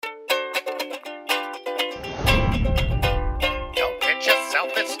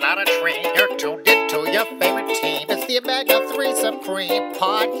the Omega 3 Supreme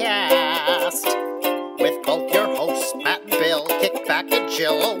Podcast. With both your hosts, Matt and Bill, kick back and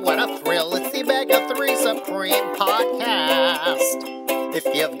chill. Oh, what a thrill. It's the Omega 3 Supreme Podcast. If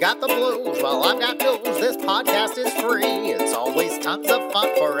you've got the blues, well, I've got news. This podcast is free. It's always tons of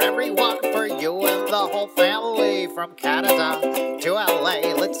fun for everyone, for you and the whole family. From Canada to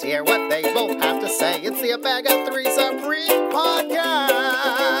LA, let's hear what they both have to say. It's the Omega 3 Supreme Podcast.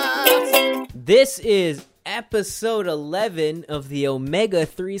 This is episode 11 of the Omega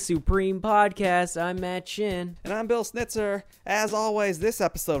 3 Supreme Podcast. I'm Matt Shin. And I'm Bill Snitzer. As always, this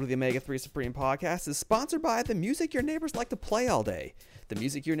episode of the Omega 3 Supreme Podcast is sponsored by the music your neighbors like to play all day. The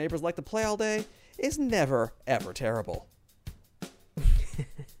music your neighbors like to play all day is never, ever terrible.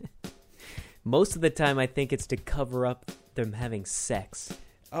 Most of the time, I think it's to cover up them having sex.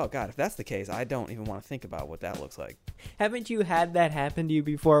 Oh, God, if that's the case, I don't even want to think about what that looks like. Haven't you had that happen to you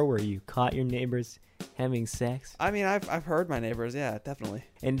before, where you caught your neighbors having sex? I mean, I've heard my neighbors, yeah, definitely.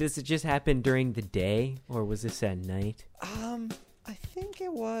 And does it just happen during the day, or was this at night? I think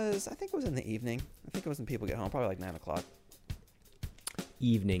it was in the evening. I think it was when people get home, probably like 9 o'clock.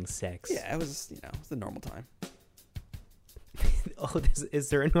 Evening sex. Yeah, it was, it's the normal time. Oh, is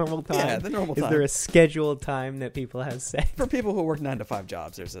there a normal time? Yeah, the normal time. Is there a scheduled time that people have sex? For people who work 9 to 5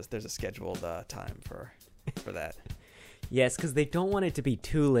 jobs, there's a scheduled time for that. Yes, because they don't want it to be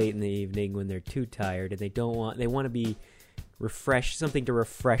too late in the evening when they're too tired, and they want to be refreshed, something to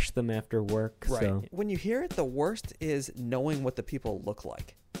refresh them after work. Right. So. When you hear it, the worst is knowing what the people look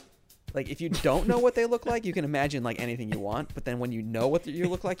like. Like, if you don't know what they look like, you can imagine, like, anything you want. But then when you know what you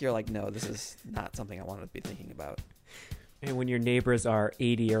look like, you're like, no, this is not something I want to be thinking about. And when your neighbors are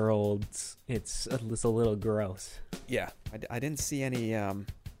 80-year-olds, it's a little gross. Yeah. I didn't see any,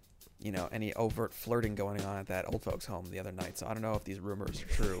 any overt flirting going on at that old folks' home the other night. So I don't know if these rumors are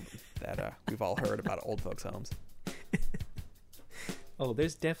true that we've all heard about old folks' homes. Oh,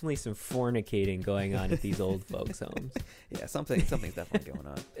 there's definitely some fornicating going on at these old folks' homes. Yeah, something's definitely going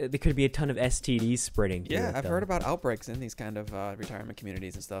on. There could be a ton of STD spreading. Yeah, I've heard about outbreaks in these kind of retirement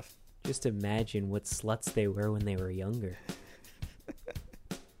communities and stuff. Just imagine what sluts they were when they were younger.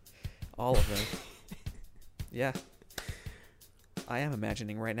 All of them. Yeah. I am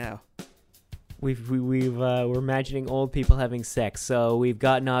imagining right now. We're imagining old people having sex, so we've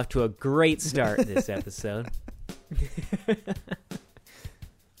gotten off to a great start this episode.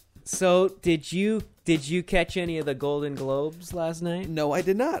 So, did you catch any of the Golden Globes last night? No, I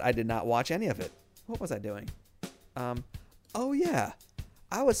did not. I did not watch any of it. What was I doing? Oh yeah.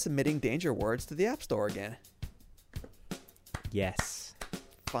 I was submitting danger words to the App Store again. Yes.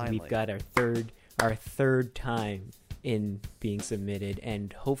 Finally. We've got our third time in being submitted,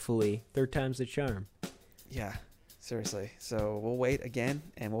 and hopefully third time's the charm. Yeah, seriously. So we'll wait again,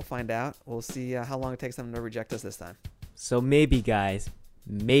 and we'll find out. We'll see how long it takes them to reject us this time. So maybe, guys,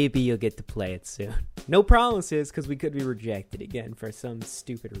 maybe you'll get to play it soon. No promises, because we could be rejected again for some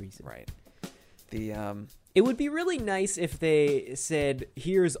stupid reason. Right. It would be really nice if they said,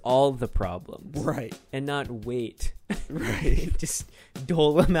 here's all the problems. Right. And not wait. Right. Just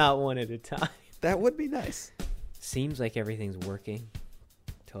dole them out one at a time. That would be nice. Seems like everything's working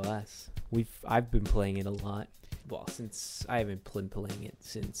to us. I've been playing it a lot. Well, since I haven't been playing it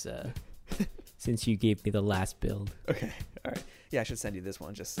since you gave me the last build. Okay. All right. Yeah, I should send you this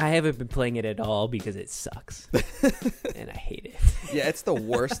one. I haven't been playing it at all because it sucks. And I hate it. Yeah, it's the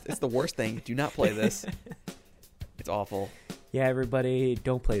worst. It's the worst thing. Do not play this. It's awful. Yeah, everybody,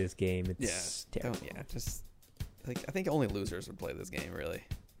 don't play this game. It's terrible. Just I think only losers would play this game, really.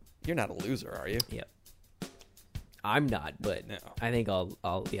 You're not a loser, are you? Yep. I'm not, but no. I think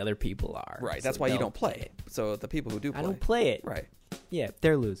all the other people are. Right, that's why you don't play it. So the people who do play. I don't play it. Right. Yeah,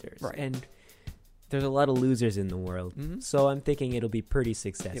 they're losers. Right. And there's a lot of losers in the world. Mm-hmm. So I'm thinking it'll be pretty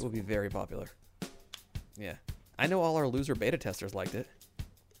successful. It will be very popular. Yeah. I know all our loser beta testers liked it.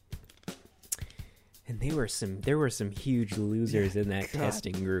 And there were some huge losers in that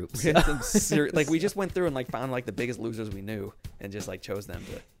testing group. We had some we just went through and found the biggest losers we knew and just chose them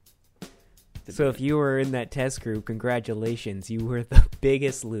to So if you were in that test group, congratulations, you were the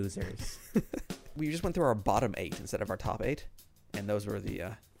biggest losers. We just went through our bottom 8 instead of our top 8, and those were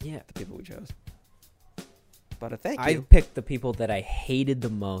the people we chose. But thank you. I picked the people that I hated the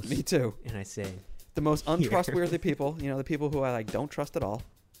most. Me too. And I say, the most untrustworthy people, the people who I don't trust at all.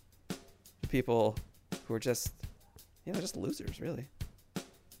 The people who are just losers, really.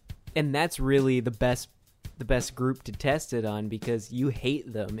 And that's really the best group to test it on, because you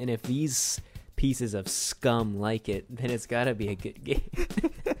hate them, and if these pieces of scum like it, then it's got to be a good game.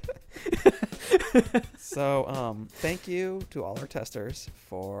 So, thank you to all our testers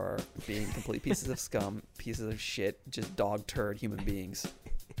for being complete pieces of scum, pieces of shit, just dog turd human beings,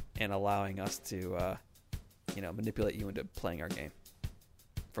 and allowing us to, manipulate you into playing our game.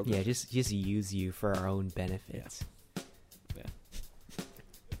 Yeah, just use you for our own benefits. Yeah.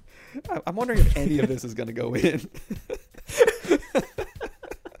 I'm wondering if any of this is going to go in.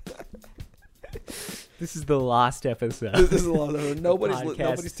 This is the lost episode. This is a lot of nobody's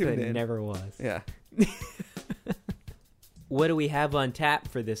tuned that in. Never was. Yeah. What do we have on tap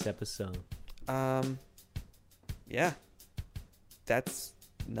for this episode? Yeah. That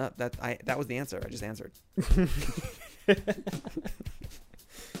was the answer. I just answered.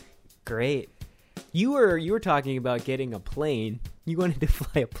 Great. You were talking about getting a plane. You wanted to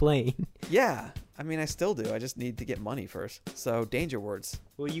fly a plane. Yeah. I mean, I still do. I just need to get money first. So, danger words.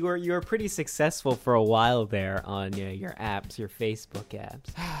 Well, you were pretty successful for a while there on your apps, your Facebook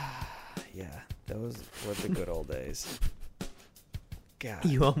apps. Yeah, those were the good old days. God.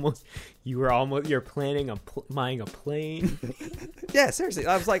 You're planning buying a plane. Yeah, seriously.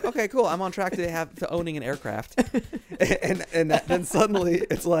 I was like, okay, cool. I'm on track to owning an aircraft. and then suddenly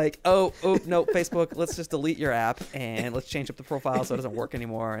it's like, oh no, Facebook, let's just delete your app and let's change up the profile so it doesn't work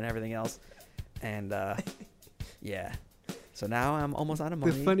anymore and everything else. And yeah. So now I'm almost out of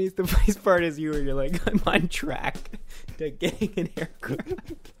money. The funniest part is you're like, I'm on track to getting an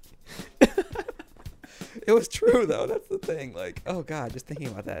aircraft. It was true though. That's the thing. Like, oh god, just thinking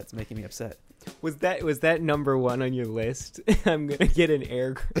about that, it's making me upset. Was that number one on your list? I'm gonna get an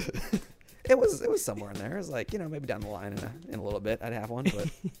aircraft. It was somewhere in there. It was like, maybe down the line in a little bit I'd have one, but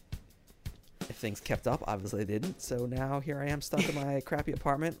if things kept up, obviously they didn't. So now here I am stuck in my crappy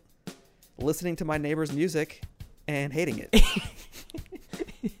apartment, listening to my neighbor's music and hating it.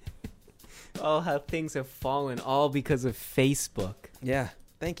 Oh, how things have fallen, all because of Facebook. Yeah.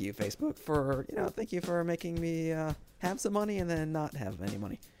 Thank you, Facebook, for making me have some money and then not have any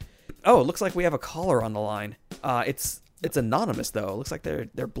money. Oh, it looks like we have a caller on the line. It's anonymous though. It looks like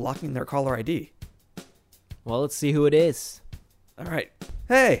they're blocking their caller ID. Well, let's see who it is. All right.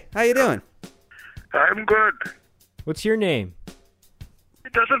 Hey, how you doing? I'm good. What's your name?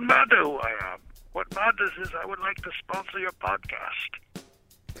 It doesn't matter who I am. What matters is I would like to sponsor your podcast.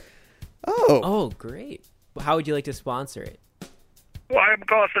 Oh, great. How would you like to sponsor it? Well, I'm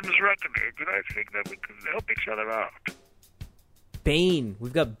Gotham's Reckoning, and I think that we can help each other out. Bane.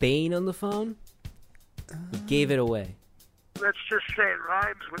 We've got Bane on the phone. We gave it away. Let's just say it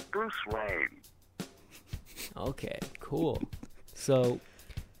rhymes with Bruce Wayne. Okay, cool. So,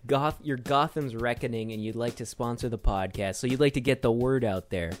 you're Gotham's Reckoning, and you'd like to sponsor the podcast, so you'd like to get the word out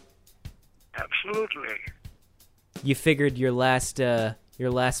there. Absolutely. You figured your last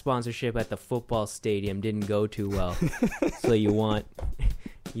sponsorship at the football stadium didn't go too well, so you want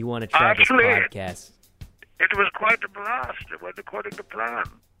to try this podcast. It was quite a blast. It went according to plan.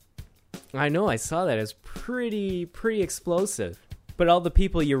 I know, I saw that. It was pretty explosive. But all the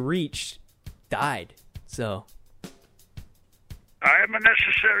people you reached died, so... I am a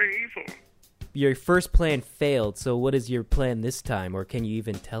necessary evil. Your first plan failed, so what is your plan this time, or can you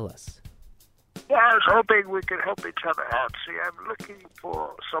even tell us? Well, I was hoping we could help each other out. See, I'm looking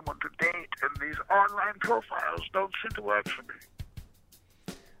for someone to date, and these online profiles don't seem to work for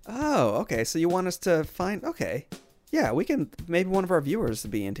me. Oh, okay. So you want us to find... Okay. Yeah, we can... Maybe one of our viewers to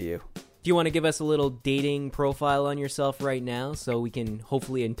be into you. Do you want to give us a little dating profile on yourself right now so we can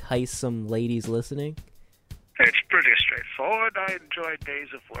hopefully entice some ladies listening? It's pretty straightforward. I enjoy days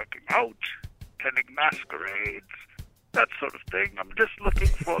of working out, attending masquerades, that sort of thing. I'm just looking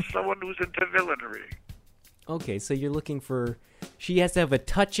for someone who's into villainy. Okay, so you're looking for... She has to have a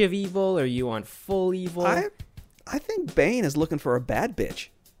touch of evil, or you want full evil? I think Bane is looking for a bad bitch.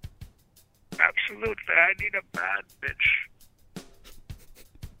 Absolutely. I need a bad bitch.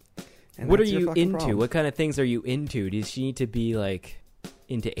 And what are that's your you fucking into? problem. What kind of things are you into? Does she need to be, like,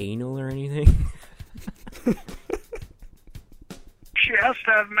 into anal or anything? She has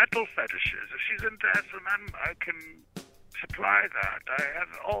to have metal fetishes. If she's into S&M, I can supply that. I have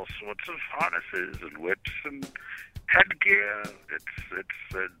all sorts of harnesses and whips and headgear. It's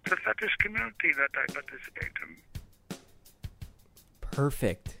the fetish community that I participate in.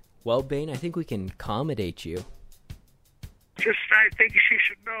 Perfect. Well, Bane, I think we can accommodate you. I think she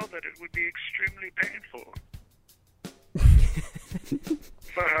should know that it would be extremely painful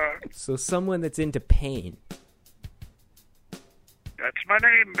for her. So someone that's into pain. That's my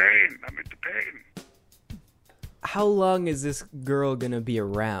name, Bane. I'm into pain. How long is this girl going to be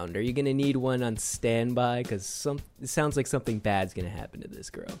around? Are you going to need one on standby? Because it sounds like something bad's going to happen to this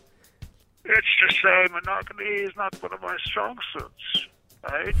girl. It's just say monogamy is not one of my strong suits.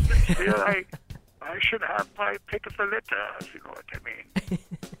 I feel like I should have my pick of the litter, if you know what I mean.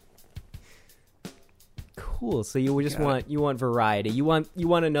 Cool. So you just Got you want variety. You want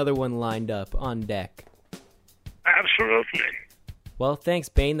another one lined up on deck. Absolutely. Well, thanks,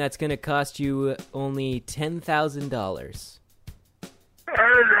 Bane. That's going to cost you only $10,000.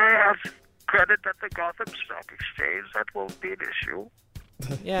 I have credit at the Gotham Stock Exchange. That won't be an issue.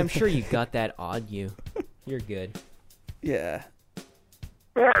 Yeah, I'm sure you got that on you. You're good. Yeah.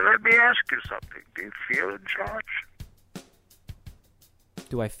 Well, let me ask you something. Do you feel in charge?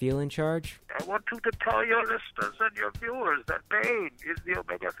 Do I feel in charge? I want you to tell your listeners and your viewers that Bane is the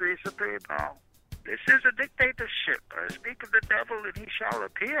Omega-3 Supreme now. This is a dictatorship. I speak of the devil and he shall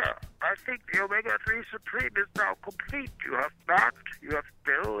appear. I think the Omega-3 Supreme is now complete. You have Matt, you have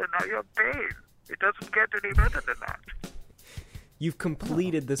Bill, and now you have Bane. It doesn't get any better than that. You've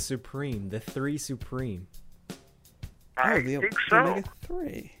completed the Supreme, the 3 Supreme. I the think so.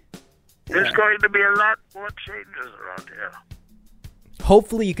 Omega-3. There's Yeah. going to be a lot more changes around here.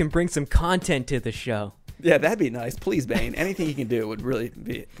 Hopefully you can bring some content to the show. Yeah, that'd be nice. Please, Bane. Anything you can do would really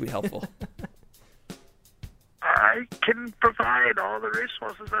be helpful. I can provide all the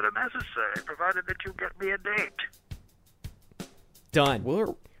resources that are necessary, provided that you get me a date. Done.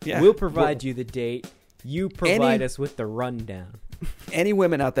 We'll provide you the date. You provide us with the rundown. Any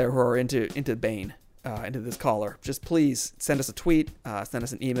women out there who are into Bane, into this caller, just please send us a tweet, send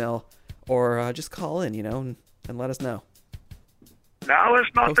us an email, or just call in, and let us know. Now is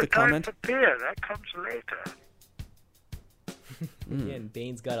not Post the a time comment. for beer. That comes later. Again,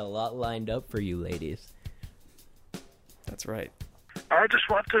 Bane's got a lot lined up for you ladies. That's right. I just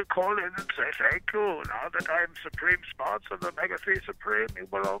want to call in and say thank you. Now that I'm Supreme Sponsor of the Omega-3 Supreme, you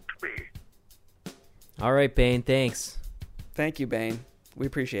belong to me. All right, Bane, thanks. Thank you, Bane. We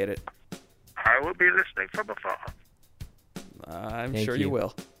appreciate it. I will be listening from afar. I'm Thank sure you. you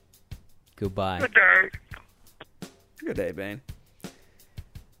will. Goodbye. Good day. Good day, Bane.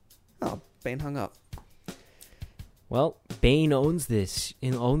 Oh, Bane hung up. Well, Bane owns the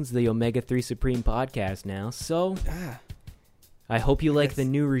Omega-3 Supreme podcast now, so I hope you like Yes. the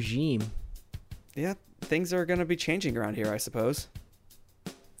new regime. Yeah, things are going to be changing around here, I suppose.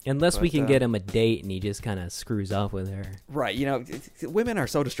 Unless we But, can get him a date and he just kind of screws off with her. Right, women are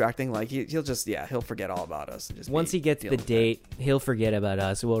so distracting. Like he'll forget all about us. And just Once be he gets the dealing with date, he'll forget about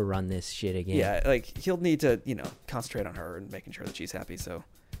us. We'll run this shit again. it. Yeah, like he'll need to, concentrate on her and making sure that she's happy. So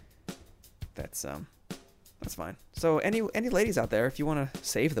that's fine. So any ladies out there, if you want to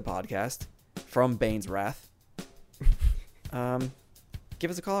save the podcast from Bane's wrath,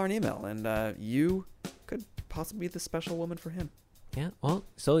 give us a call or an email, and you could possibly be the special woman for him. Yeah. Well,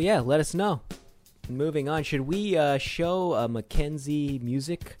 so yeah, let us know. Moving on, should we show a Mackenzie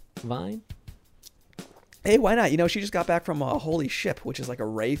music vine? Hey, why not? She just got back from Holy Ship, which is like a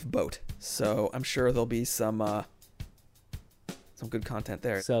rave boat. So I'm sure there'll be some good content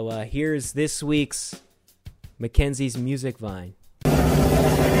there. So here's this week's Mackenzie's music vine.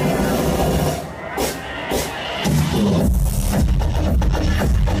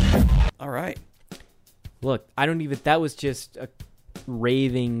 All right. Look, that was just a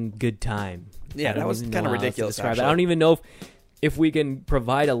raving good time. Yeah, I don't that was even kinda know how else to ridiculous, describe it. actually. I don't even know if we can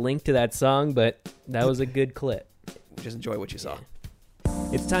provide a link to that song, but that was a good clip. Just enjoy what you saw.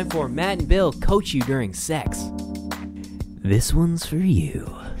 It's time for Matt and Bill coach you during sex. This one's for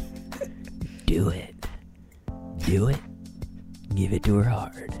you. Do it. Do it. Give it to her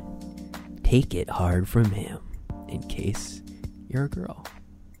hard. Take it hard from him, in case you're a girl.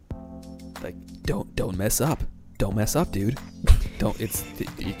 Like, don't mess up. Don't mess up, dude. Don't.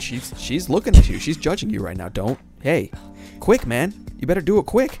 She's looking at you. She's judging you right now. Don't. Hey, quick, man. You better do it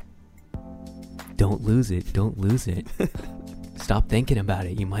quick. Don't lose it. Don't lose it. Stop thinking about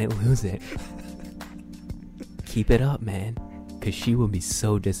it. You might lose it. Keep it up, man. Because she will be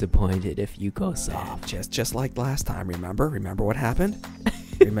so disappointed if you go soft. Just like last time. Remember what happened?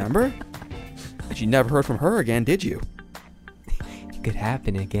 Remember? You never heard from her again, did you? It could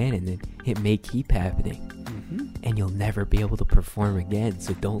happen again, and then it may keep happening. Mm-hmm. And you'll never be able to perform again,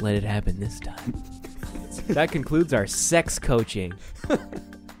 so don't let it happen this time. That concludes our sex coaching.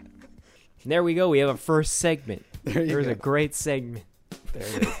 There we go. We have a first segment. There's a great segment. There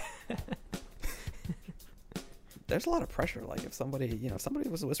it is. There's a lot of pressure. Like if somebody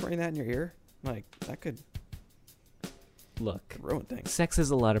was whispering that in your ear, like that could Look, ruin things. sex is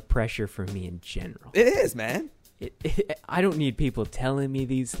a lot of pressure for me in general. It is, man. I don't need people telling me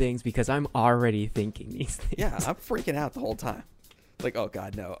these things because I'm already thinking these things. Yeah, I'm freaking out the whole time. Like, oh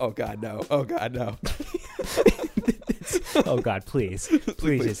God, no. Oh God, no. Oh God, no. Oh God, please,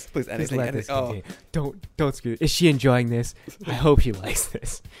 Please, anything, let this anything. continue. Don't screw. Is she enjoying this? I hope she likes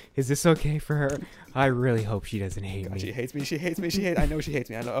this. Is this okay for her? I really hope she doesn't hate God, me. she hates me. She hates me. I know she hates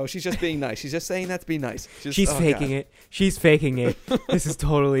me. I know. Oh, she's just being nice. She's just saying that to be nice. She's faking it. She's faking it. This is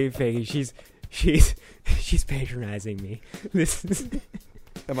totally faking. She's patronizing me. This is.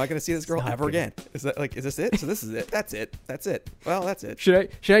 Am I going to see this girl not ever good. again? Is this it? So this is it. That's it. That's it. Well, that's it. Should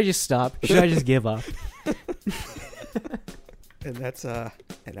I just stop? Should I just give up? And that's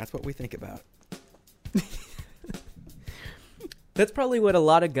what we think about. That's probably what a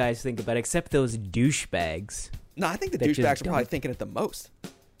lot of guys think about, except those douchebags. No, I think the That just douchebags are probably don't. thinking it the most.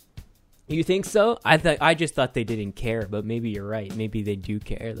 You think so? I just thought they didn't care, but maybe you're right. Maybe they do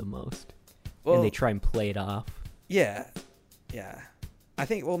care the most, Well, and they try and play it off. yeah. I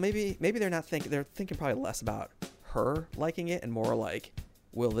think. Well, maybe they're not thinking. They're thinking probably less about her liking it and more like,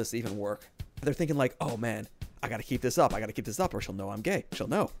 will this even work? They're thinking like, oh man, I got to keep this up. Or she'll know I'm gay. She'll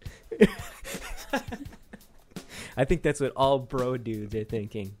know. I think that's what all bro dudes are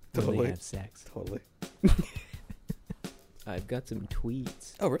thinking when Totally. they have sex. Totally. I've got some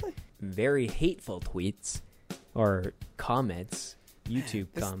tweets. Oh really? Very hateful tweets or comments, YouTube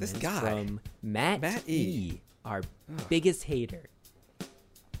this comments guy, from Matt E, our biggest hater.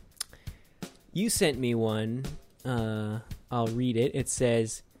 You sent me one. I'll read it. It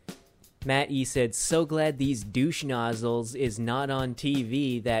says, Matt E said, "So glad these douche nozzles is not on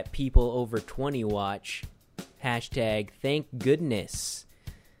TV that people over 20 watch. Hashtag thank goodness."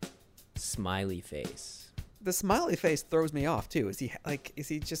 Smiley face. The smiley face throws me off too. Is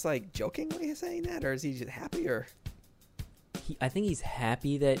he just like jokingly saying that, or is he just happy? Or I think he's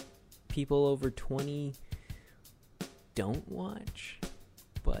happy that people over 20 don't watch,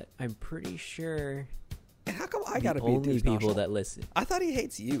 but I'm pretty sure and how come I the gotta be a only douche people nozzle? that listen. I thought he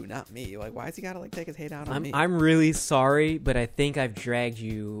hates you, not me. Like, why has he gotta like take his hate out on me? I'm really sorry, but I think I've dragged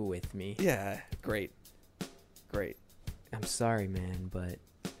you with me. Yeah, great. I'm sorry, man, but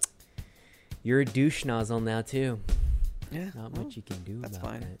you're a douche nozzle now too. Yeah, Not well, much you can do that's about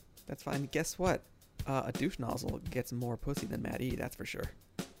fine. that. That's fine. Guess what? A douche nozzle gets more pussy than Matt E. That's for sure.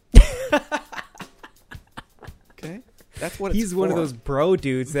 Okay, that's what it's He's one of for. those bro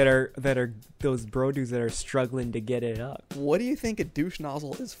dudes that are those bro dudes that are struggling to get it up. What do you think a douche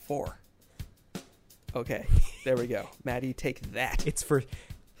nozzle is for? Okay, there we go. Matt E, take that. It's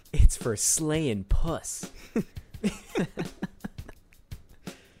for slaying puss.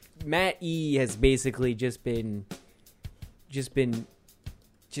 Matt E has basically just been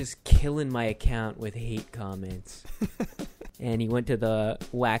killing my account with hate comments. And he went to the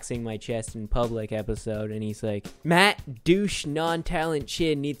waxing my chest in public episode and he's like, Matt douche non-talent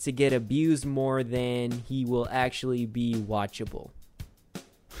chin needs to get abused more than he will actually be watchable.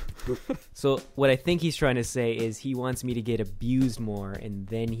 So what I think he's trying to say is he wants me to get abused more and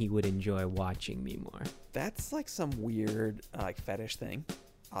then he would enjoy watching me more. That's like some weird like fetish thing,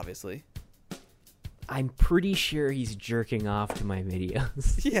 obviously. I'm pretty sure he's jerking off to my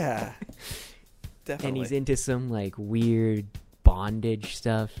videos. Yeah, definitely. And he's into some like weird bondage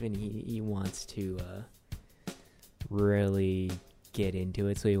stuff and he wants to really get into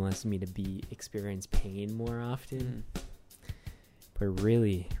it, so he wants me to experience pain more often. But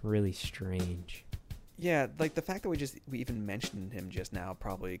really, really strange. Yeah, like the fact that we even mentioned him just now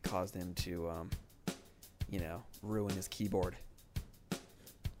probably caused him to ruin his keyboard.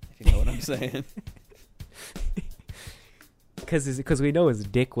 If you know what I'm saying. Because we know his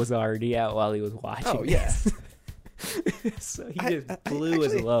dick was already out while he was watching. Oh yeah. So he just I blew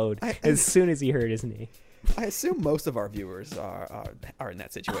his actually- load as soon as he heard his name. I assume most of our viewers are in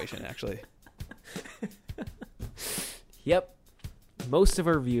that situation, actually. Yep. Most of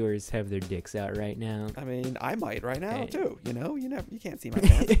our viewers have their dicks out right now. I mean, I might right now Hey. too. You can't see my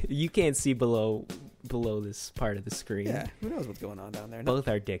pants. You can't see below this part of the screen. Yeah, who knows what's going on down there? Both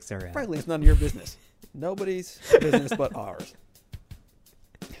our dicks are out. Frankly, it's none of your business. Nobody's business but ours.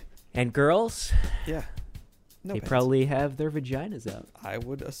 And girls, Yeah, no they pants. probably have their vaginas out. I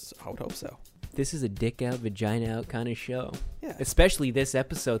would hope so. This is a dick out, vagina out kind of show. Yeah. Especially this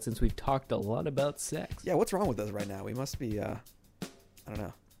episode since we've talked a lot about sex. Yeah, what's wrong with us right now? We must be, I don't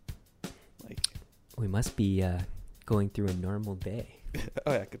know. Like, We must be going through a normal day.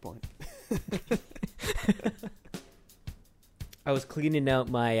 oh yeah, good point. I was cleaning out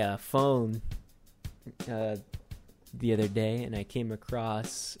my phone the other day, and I came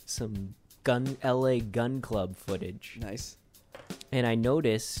across some LA gun club footage. Nice. And I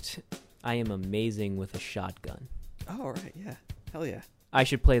noticed I am amazing with a shotgun. Oh, all right, yeah. Hell yeah. I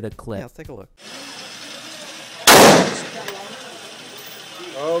should play the Yeah, clip. let's take a look.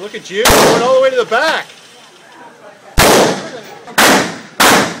 Oh, look at you, going all the way to the back.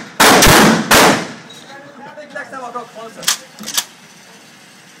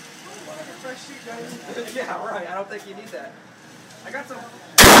 Yeah, right. I don't think you need that. I got some.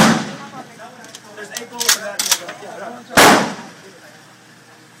 There's 8 bullets in that.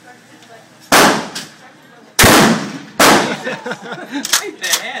 Right in the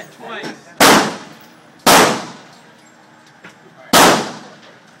head twice.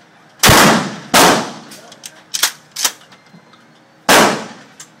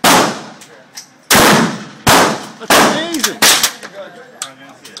 That's amazing.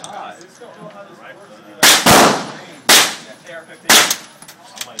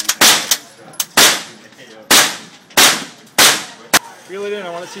 Reel it in. I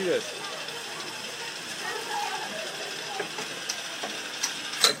want to see this.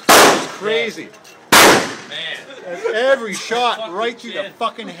 It's crazy. Man. That's every shot right through the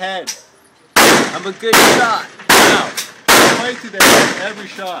fucking head. I'm a good shot. Wow. Right through the head, every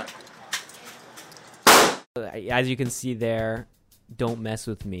shot. As you can see there, don't mess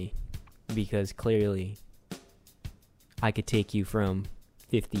with me, because clearly I could take you from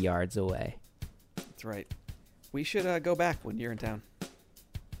 50 yards away. That's right. We should go back when you're in town.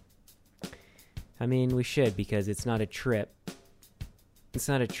 I mean, we should, because it's not a trip. It's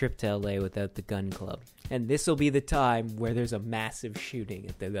not a trip to LA without the gun club. And this will be the time where there's a massive shooting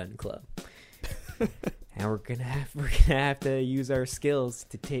at the gun club. And we're gonna have to use our skills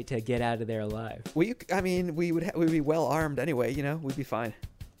to get out of there alive. We'd be well armed anyway. You know, we'd be fine.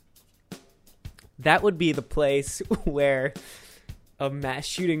 That would be the place where a mass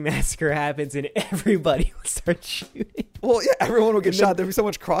shooting massacre happens and everybody would start shooting. Well, yeah, everyone would get shot. There'd be so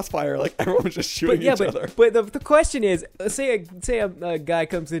much crossfire, like everyone was just shooting each other. But the question is, say a guy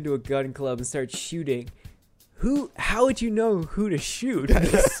comes into a gun club and starts shooting. How would you know who to shoot?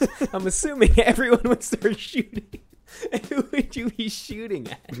 I'm assuming everyone would start shooting. Who would you be shooting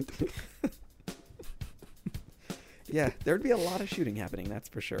at? Yeah, there'd be a lot of shooting happening, that's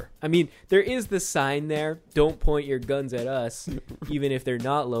for sure. I mean, there is the sign there, don't point your guns at us, even if they're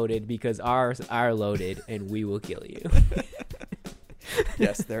not loaded, because ours are loaded and we will kill you.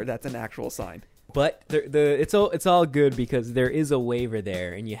 Yes, that's an actual sign. But it's all good, because there is a waiver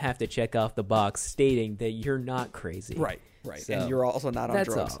there, and you have to check off the box stating that you're not crazy. Right. So, and you're also not on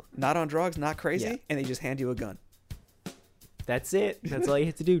that's drugs. all. Not on drugs, not crazy, Yeah. and they just hand you a gun. That's it. That's all you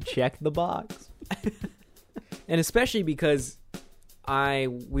have to do. Check the box. And especially because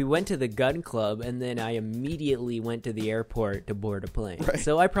we went to the gun club, and then I immediately went to the airport to board a plane. Right.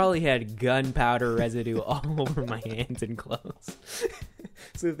 So I probably had gunpowder residue all over my hands and clothes.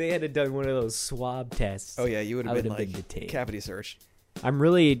 So if they had done one of those swab tests, Oh yeah, you would I have would been have like been detained. cavity search. I'm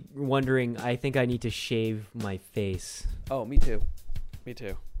really wondering. I think I need to shave my face. Oh, me too.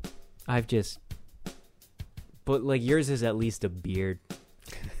 But like yours is at least a beard.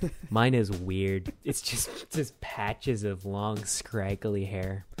 Mine is weird. It's just patches of long, scraggly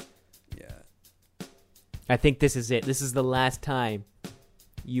hair. Yeah. I think this is it. This is the last time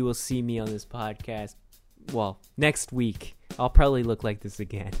you will see me on this podcast. Well, next week. I'll probably look like this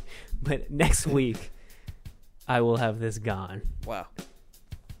again. But next week, I will have this gone. Wow.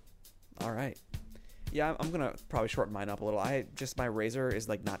 All right. Yeah, I'm gonna probably shorten mine up a little. My razor is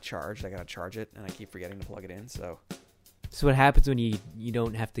like not charged. I gotta charge it, and I keep forgetting to plug it in. So. So what happens when you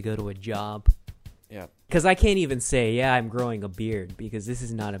don't have to go to a job? Yeah. Because I can't even say, yeah, I'm growing a beard, because this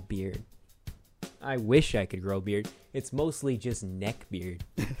is not a beard. I wish I could grow a beard. It's mostly just neck beard.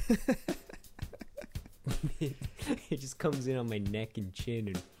 It just comes in on my neck and chin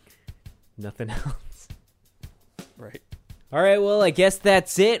and nothing else. Right. All right, well, I guess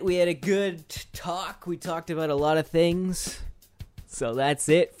that's it. We had a good talk. We talked about a lot of things. So that's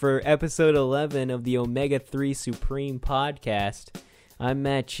it for episode 11 of the Omega 3 Supreme podcast. I'm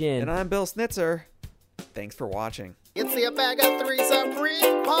Matt Chin. And I'm Bill Snitzer. Thanks for watching. It's the Omega 3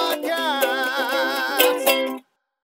 Supreme Podcast.